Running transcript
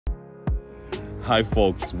Hi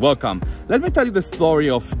folks, welcome. Let me tell you the story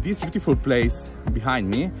of this beautiful place behind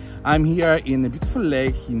me. I'm here in a beautiful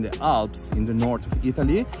lake in the Alps in the north of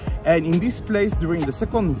Italy, and in this place during the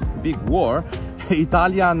second big war,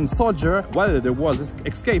 Italian soldier, while they was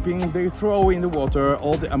escaping, they throw in the water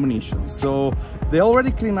all the ammunition. So they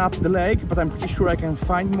already clean up the lake, but I'm pretty sure I can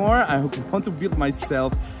find more. I want to build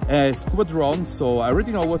myself a scuba drone, so I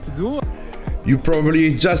already know what to do. You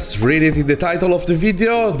probably just read it in the title of the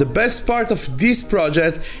video. The best part of this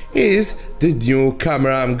project is the new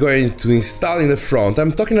camera I'm going to install in the front.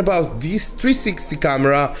 I'm talking about this 360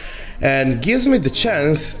 camera, and gives me the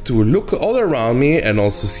chance to look all around me and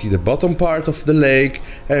also see the bottom part of the lake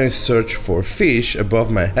and search for fish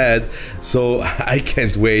above my head. So I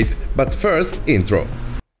can't wait. But first, intro.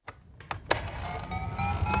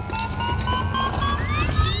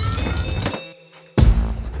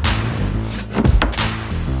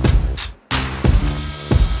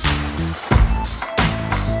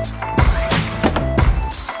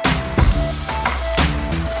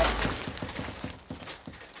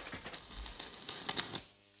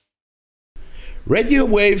 Radio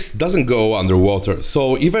waves doesn't go underwater,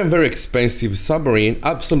 so even very expensive submarine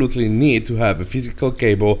absolutely need to have a physical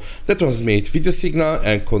cable that transmits video signal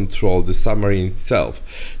and control the submarine itself.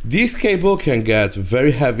 This cable can get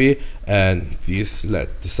very heavy, and this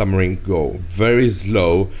let the submarine go very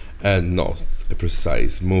slow and not a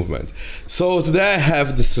precise movement. So today I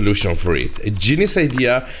have the solution for it. A genius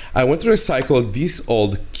idea. I want to recycle this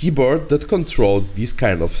old keyboard that controlled this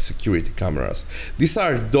kind of security cameras. These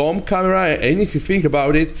are dome camera, and if you think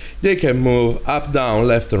about it, they can move up, down,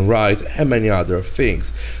 left and right and many other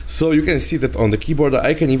things. So you can see that on the keyboard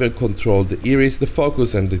I can even control the iris, the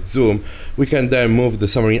focus and the zoom. We can then move the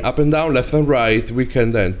submarine up and down, left and right. We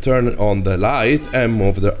can then turn on the light and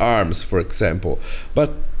move the arms, for example.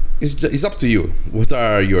 But it's up to you. What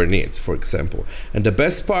are your needs, for example? And the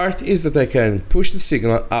best part is that I can push the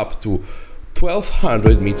signal up to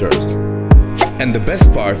 1200 meters. And the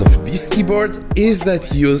best part of this keyboard is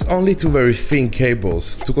that you use only two very thin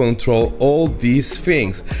cables to control all these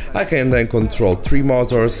things. I can then control 3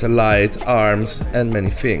 motors, a light, arms and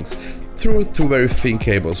many things through 2 very thin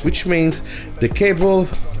cables, which means the cable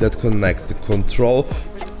that connects the control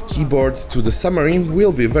keyboard to the submarine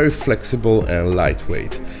will be very flexible and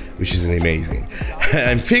lightweight, which is amazing.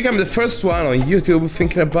 I think I'm the first one on YouTube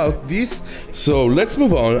thinking about this, so let's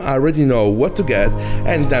move on. I already know what to get,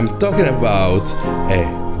 and I'm talking about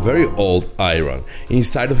a very old iron.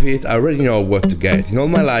 Inside of it, I already know what to get. In all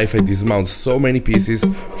my life, I dismount so many pieces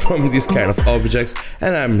from this kind of objects,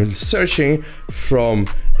 and I'm searching from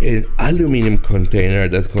an aluminum container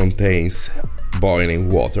that contains boiling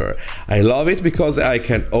water. I love it because I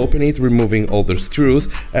can open it removing all the screws,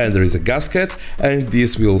 and there is a gasket, and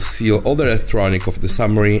this will seal all the electronic of the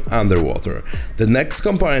submarine underwater. The next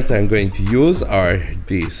component I'm going to use are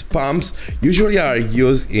these pumps. Usually are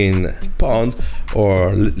used in pond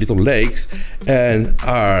or little lakes and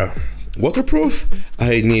are waterproof.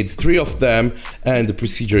 I need 3 of them, and the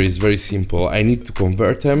procedure is very simple. I need to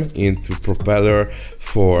convert them into propeller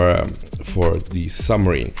for the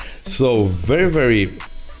submarine. So very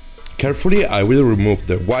carefully I will remove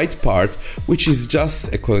the white part, which is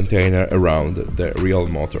just a container around the real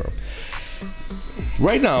motor.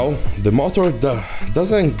 Right now the motor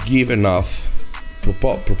doesn't give enough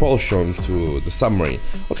propulsion to the submarine.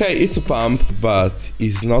 Okay, it's a pump, but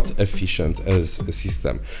it's not efficient as a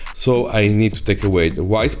system. So I need to take away the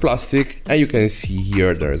white plastic, and you can see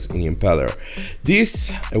here there's an impeller.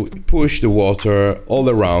 This push the water all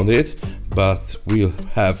around it, but we'll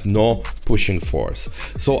have no pushing force.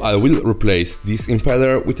 So I will replace this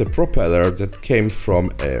impeller with a propeller that came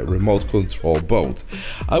from a remote control boat.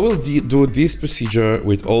 I will do this procedure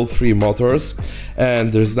with all 3 motors,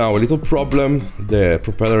 and there's now a little problem. The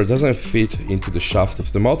propeller doesn't fit into the shaft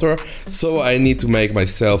of the motor, so I need to make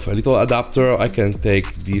myself a little adapter. I can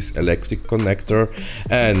take this electric connector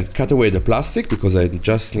and cut away the plastic because I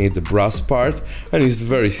just need the brass part, and it's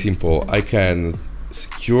very simple. I can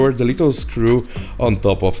secure the little screw on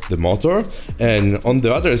top of the motor, and on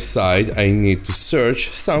the other side I need to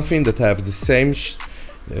search something that have the same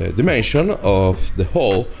dimension of the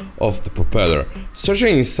hole of the propeller.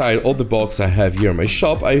 Searching inside all the box I have here in my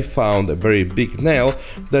shop, I found a very big nail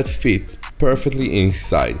that fits perfectly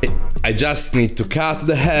inside. I just need to cut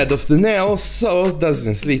the head of the nail so it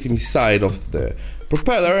doesn't slip inside of the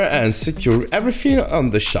propeller and secure everything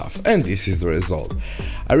on the shaft, and this is the result.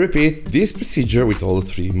 I repeat this procedure with all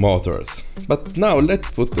 3 motors. But now let's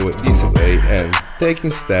put this away and take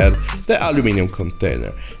instead the aluminum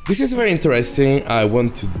container. This is very interesting. I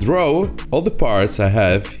want to draw all the parts I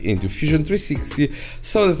have into Fusion 360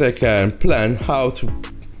 so that I can plan how to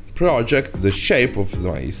project the shape of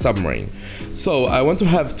my submarine. So I want to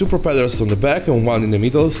have 2 propellers on the back and 1 in the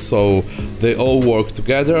middle, so they all work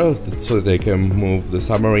together so that they can move the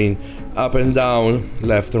submarine up and down,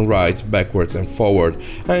 left and right, backwards and forward,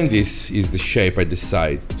 and this is the shape I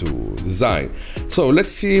decide to design. So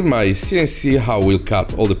let's see my CNC how we'll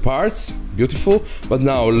cut all the parts. Beautiful. But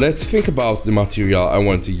now let's think about the material I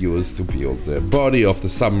want to use to build the body of the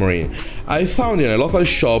submarine. I found in a local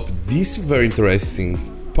shop this very interesting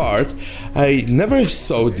part. I never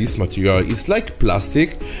saw this material. It's like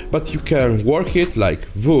plastic, but you can work it like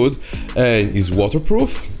wood and is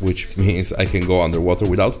waterproof, which means I can go underwater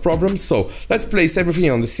without problems. So let's place everything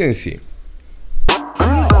on the CNC.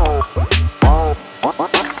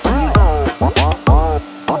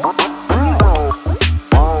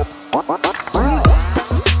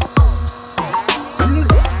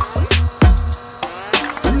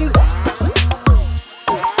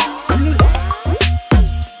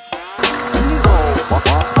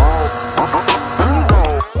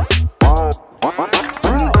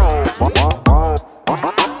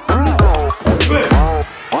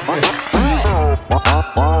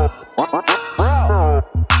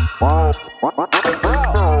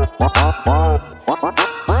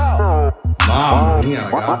 Mamma mia,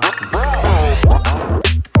 ragazzi.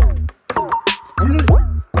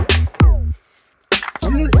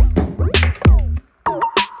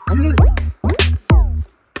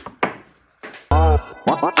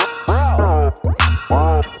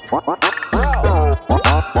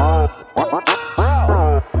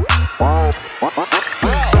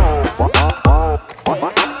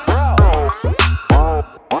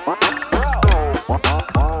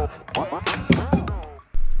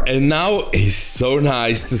 And now it's so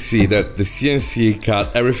nice to see that the CNC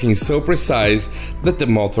cut everything so precise that the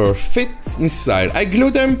motor fits inside. I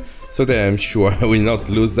glue them so that I'm sure I will not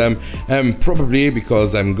lose them, and probably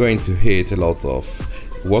because I'm going to hit a lot of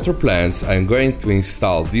water plants, I'm going to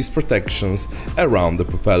install these protections around the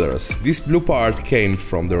propellers. This blue part came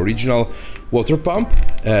from the original water pump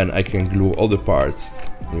and I can glue all the parts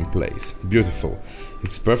in place. Beautiful.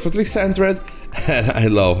 It's perfectly centered and I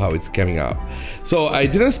love how it's coming up. So I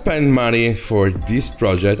didn't spend money for this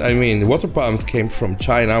project. I mean, water pumps came from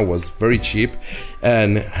China, was very cheap,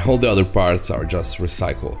 and all the other parts are just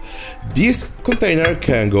recycled. This container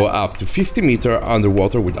can go up to 50 meters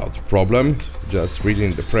underwater without a problem. Just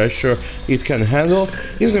reading the pressure it can handle.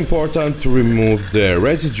 It's important to remove the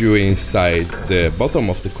residue inside the bottom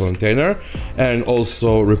of the container and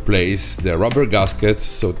also replace the rubber gasket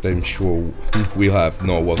so that I'm sure we'll have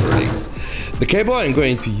no water leaks. The cable I'm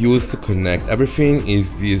going to use to connect everything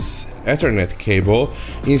is this Ethernet cable.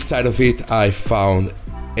 Inside of it I found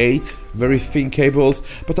 8 very thin cables,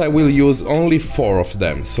 but I will use only 4 of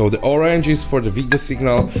them. So the orange is for the video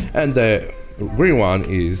signal and the green one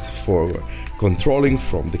is for controlling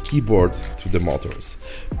from the keyboard to the motors.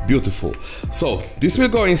 Beautiful. So this will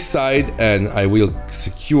go inside and I will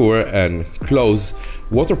secure and close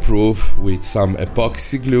waterproof with some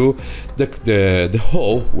epoxy glue the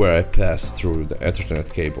hole where I pass through the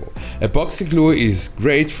Ethernet cable. Epoxy glue is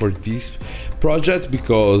great for this project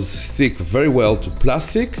because stick very well to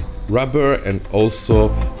plastic, rubber and also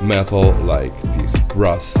metal like this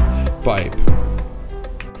brass pipe.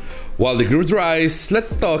 While the glue dries,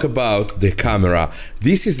 let's talk about the camera.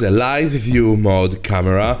 This is a live view mode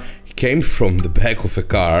camera. It came from the back of a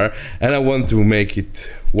car and I want to make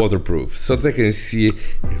it waterproof so that I can see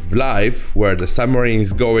live where the submarine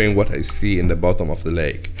is going, what I see in the bottom of the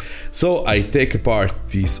lake. So I take apart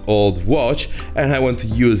this old watch and I want to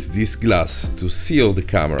use this glass to seal the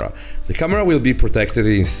camera. The camera will be protected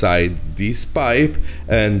inside this pipe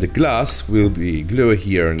and the glass will be glued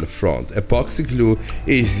here in the front. Epoxy glue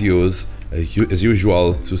is used as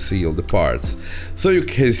usual to seal the parts. So you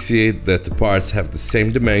can see that the parts have the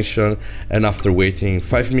same dimension, and after waiting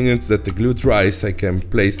 5 minutes that the glue dries I can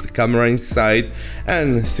place the camera inside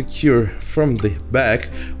and secure from the back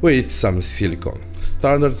with some silicone.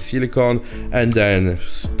 Standard silicone, and then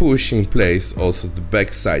push in place also the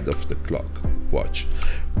back side of the clock watch.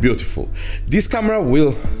 Beautiful. This camera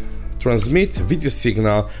will transmit video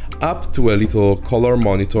signal up to a little color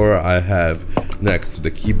monitor I have next to the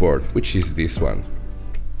keyboard, which is this one.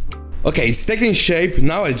 Okay, it's taking shape.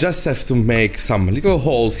 Now I just have to make some little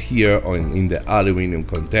holes here in the aluminum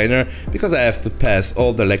container, because I have to pass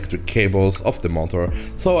all the electric cables of the motor.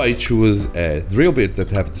 So I choose a drill bit that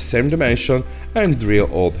have the same dimension and drill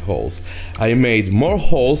all the holes. I made more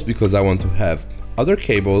holes because I want to have other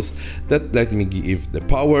cables that let me give the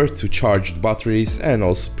power to charge the batteries, and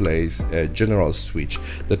also place a general switch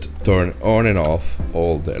that turn on and off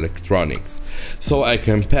all the electronics. So I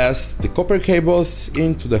can pass the copper cables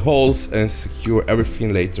into the holes and secure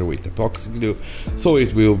everything later with epoxy glue, so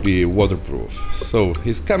it will be waterproof. So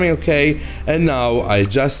it's coming okay, and now I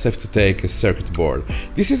just have to take a circuit board.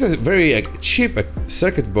 This is a very cheap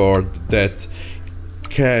circuit board that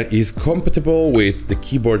is compatible with the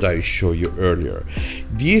keyboard I showed you earlier.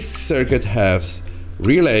 This circuit has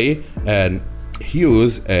relay and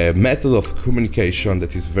use a method of communication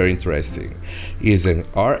that is very interesting. It's an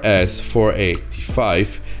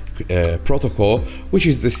RS485 protocol, which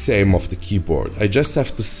is the same of the keyboard. I just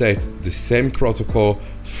have to set the same protocol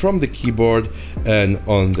from the keyboard and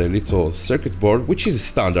on the little circuit board, which is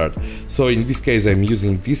standard. So in this case I'm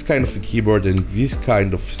using this kind of a keyboard and this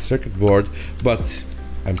kind of circuit board, but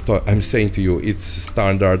I'm saying to you it's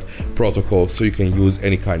standard protocol, so you can use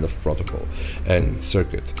any kind of protocol and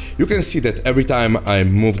circuit. You can see that every time I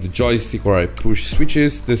move the joystick or I push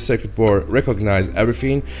switches, the circuit board recognizes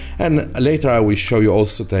everything, and later I will show you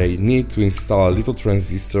also that I need to install a little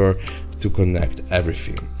transistor to connect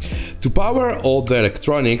everything. To power all the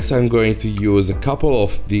electronics, I'm going to use a couple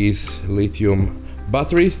of these lithium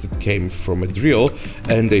batteries that came from a drill,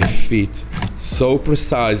 and they fit so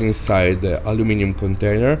precise inside the aluminum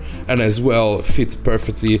container, and as well fit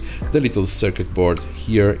perfectly the little circuit board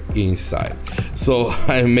here inside. So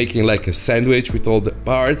I'm making like a sandwich with all the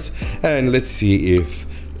parts, and let's see if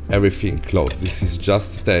everything closed. This is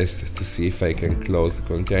just a test to see if I can close the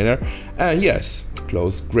container, and yes,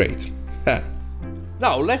 closed, great.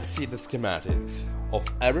 Now let's see the schematics of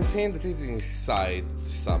everything that is inside the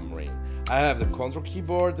submarine. I have the control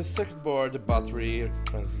keyboard, the circuit board, the battery,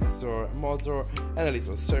 transistor, motor, and a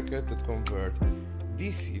little circuit that convert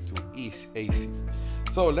DC to AC.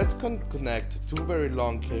 So let's connect two very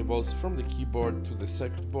long cables from the keyboard to the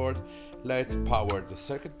circuit board. Let's power the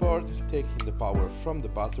circuit board, taking the power from the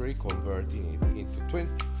battery, converting it into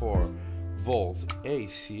 24 volt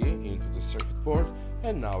AC into the circuit board,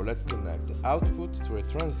 and now let's connect the output to a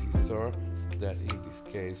transistor that in this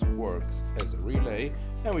case works as a relay,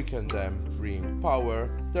 and we can then bring power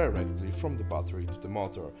directly from the battery to the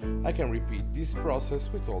motor. I can repeat this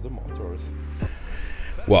process with all the motors.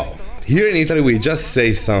 Wow, here in Italy we just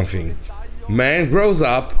say something. Man grows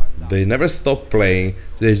up, they never stop playing,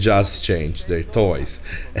 they just change their toys.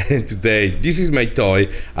 And today, this is my toy.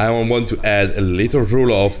 I want to add a little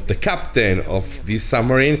Rulof, the captain of this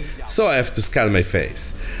submarine, so I have to scan my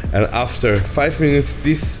face. And after 5 minutes,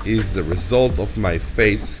 this is the result of my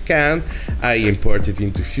face scan. I import it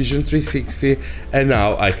into Fusion 360, and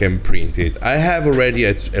now I can print it. I have already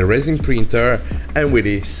a resin printer, and with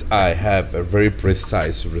this I have a very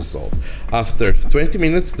precise result. After 20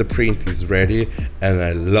 minutes the print is ready, and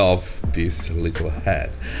I love this little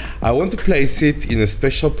head. I want to place it in a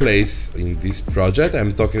special place in this project.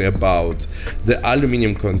 I'm talking about the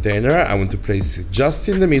aluminum container. I want to place it just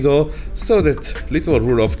in the middle so that little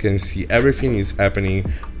Rulof can see everything is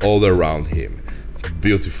happening all around him.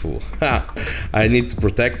 Beautiful. I need to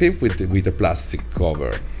protect it with a plastic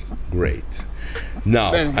cover. Great.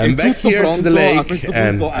 Now, I'm back here to the lake,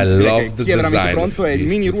 and I love the design of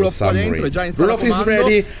this submarine. Rulof is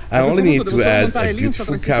ready. I only need to add a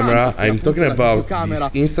beautiful camera. I'm talking about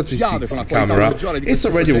this Insta360 camera. It's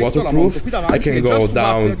already waterproof. I can go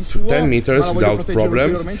down to 10 meters without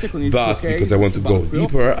problems, but because I want to go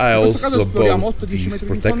deeper, I also bought this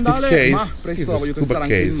protective case. This is a scuba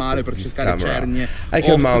case for this camera. I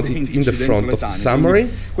can mount it in the front of the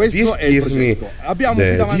submarine. This gives me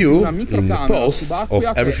the view in the post of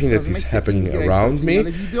everything that is happening around me,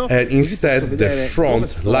 and instead the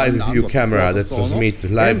front live view camera that transmits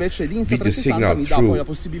live video signal through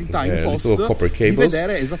little copper cables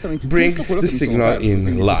bring the signal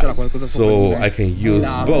in live, so I can use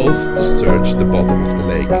both to search the bottom of the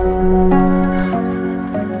lake.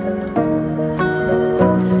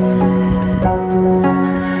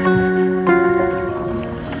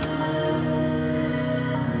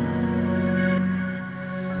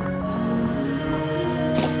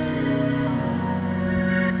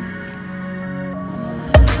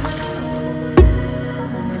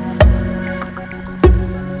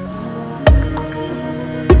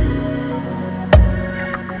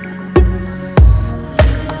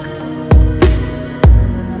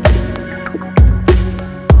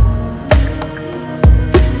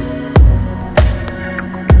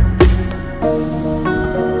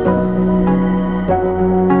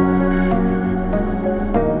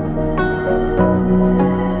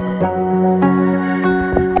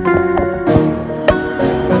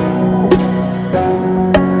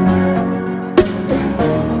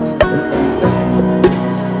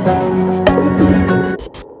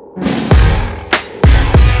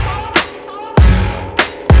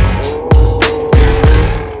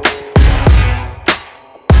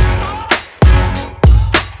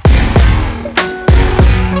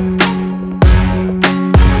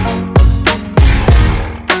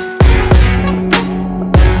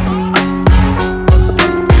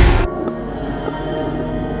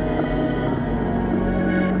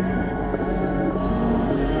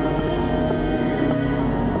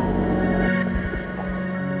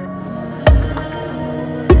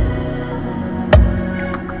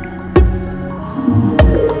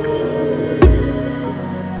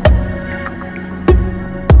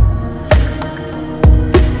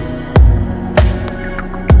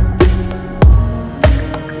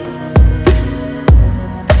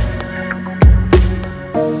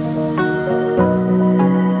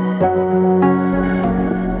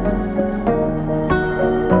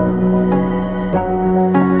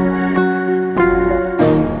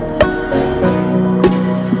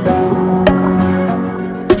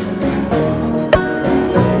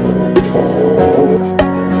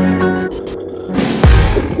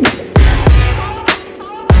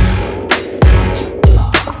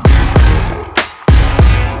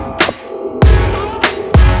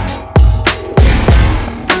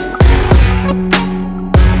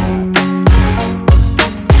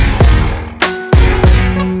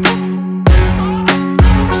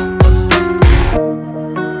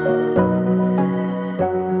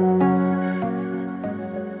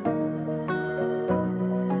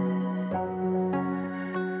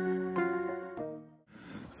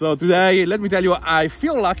 So today, let me tell you, I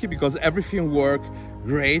feel lucky because everything worked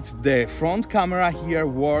great. The front camera here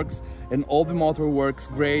works and all the motor works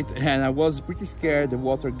great, and I was pretty scared the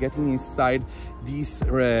water getting inside this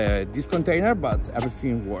container, but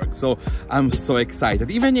everything works. So I'm so excited.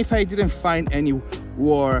 Even if I didn't find any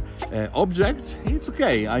war objects, it's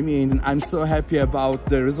okay. I mean, I'm so happy about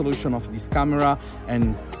the resolution of this camera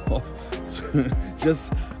and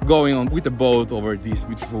just going on with a boat over these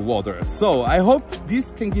beautiful waters. So I hope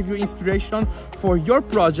this can give you inspiration for your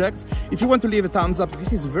projects. If you want to leave a thumbs up,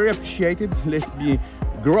 this is very appreciated. Let me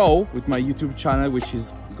grow with my YouTube channel, which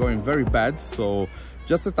is going very bad. So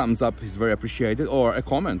just a thumbs up is very appreciated, or a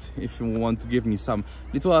comment if you want to give me some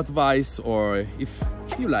little advice, or if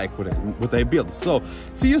you like what I build. So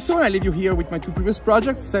see you soon. I leave you here with my 2 previous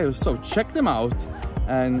projects, so check them out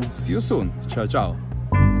and see you soon. Ciao, ciao.